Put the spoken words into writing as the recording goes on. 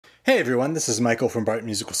Hey everyone, this is Michael from Bright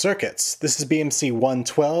Musical Circuits. This is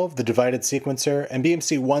BMC112, the divided sequencer, and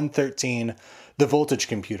BMC113, the voltage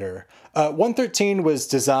computer. 113 was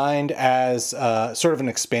designed as sort of an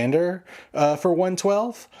expander for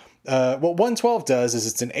 112. What 112 does is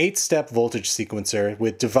it's an 8-step voltage sequencer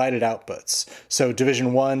with divided outputs. So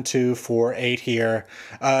division 1, 2, 4, 8 here.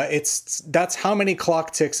 That's how many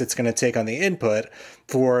clock ticks it's going to take on the input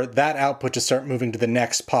for that output to start moving to the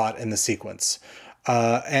next pot in the sequence.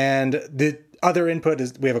 And the other input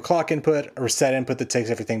is we have a clock input, a reset input that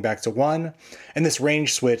takes everything back to 1, and this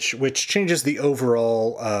range switch, which changes the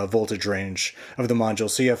overall voltage range of the module,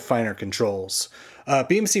 so you have finer controls.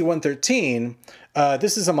 BMC113,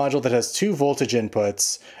 this is a module that has 2 voltage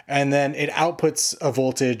inputs, and then it outputs a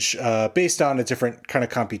voltage based on a different kind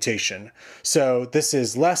of computation. So this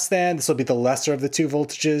is less than, this will be the lesser of the 2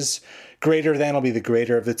 voltages, greater than will be the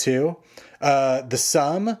greater of the 2. The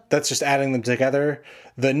sum, that's just adding them together.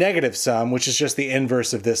 The negative sum, which is just the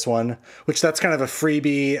inverse of this one, which that's kind of a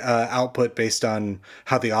freebie output based on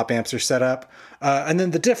how the op amps are set up. And then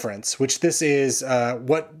the difference, which this is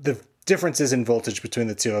what the difference is in voltage between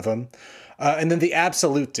the two of them. And then the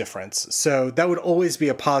absolute difference. So that would always be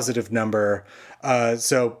a positive number.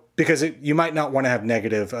 Because you might not want to have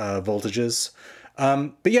negative voltages.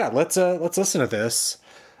 But yeah, let's listen to this.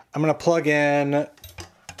 I'm going to plug in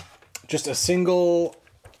just a single,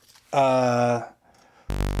 so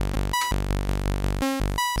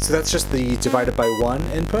that's just the divided by 1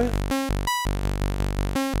 input.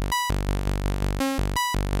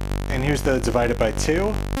 And here's the divided by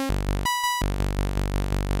 2.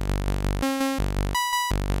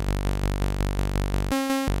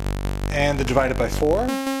 And the divided by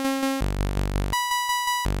 4.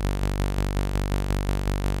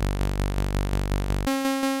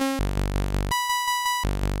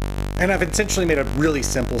 And I've intentionally made a really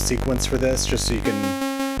simple sequence for this, just so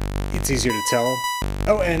it's easier to tell.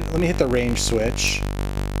 Oh, and let me hit the range switch.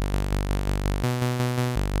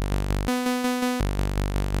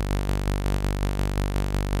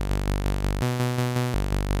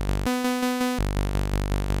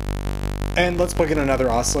 And let's plug in another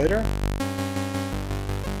oscillator.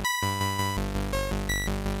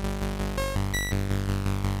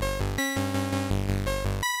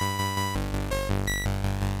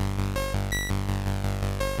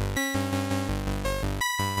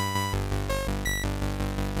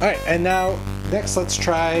 All right, and now next let's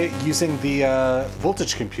try using the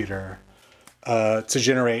voltage computer to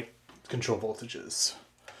generate control voltages.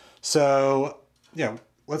 So,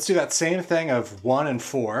 let's do that same thing of 1 and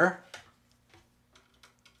 4.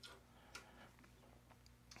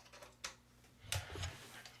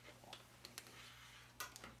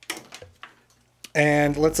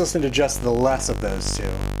 And let's listen to just the less of those two.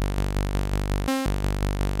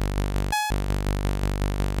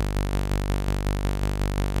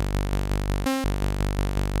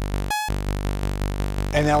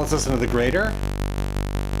 And now let's listen to the greater.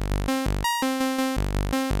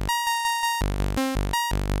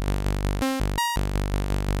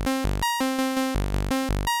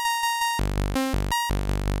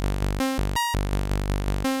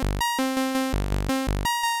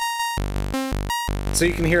 So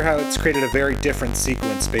you can hear how it's created a very different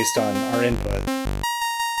sequence based on our input.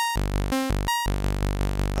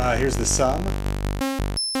 Here's the sum.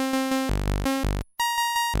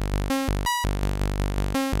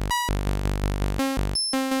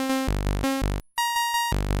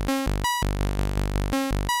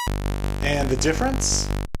 And the difference.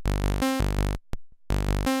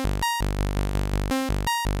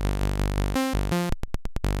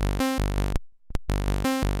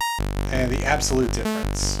 And the absolute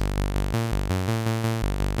difference.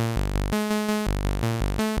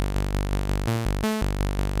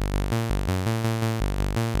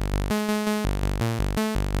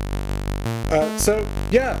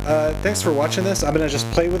 Thanks for watching this. I'm going to just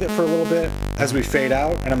play with it for a little bit as we fade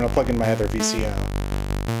out, and I'm going to plug in my other VCO.